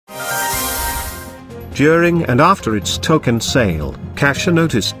during and after its token sale. Kasha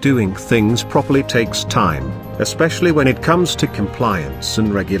noticed doing things properly takes time, especially when it comes to compliance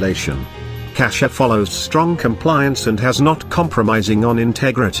and regulation. Kasha follows strong compliance and has not compromising on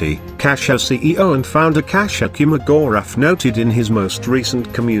integrity. Kasha CEO and founder Kasha Kumar noted in his most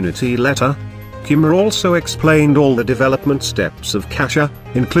recent community letter. Kumar also explained all the development steps of Kasha,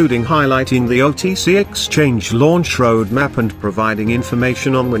 including highlighting the OTC exchange launch roadmap and providing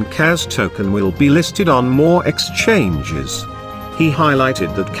information on when KAS token will be listed on more exchanges. He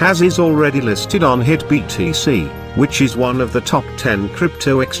highlighted that KAS is already listed on HitBTC, which is one of the top 10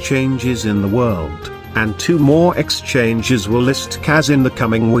 crypto exchanges in the world, and 2 more exchanges will list KAS in the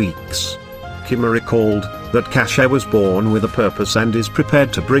coming weeks. Kumar recalled that Kasha was born with a purpose and is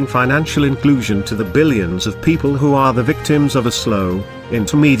prepared to bring financial inclusion to the billions of people who are the victims of a slow,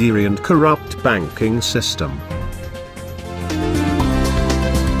 intermediary and corrupt banking system.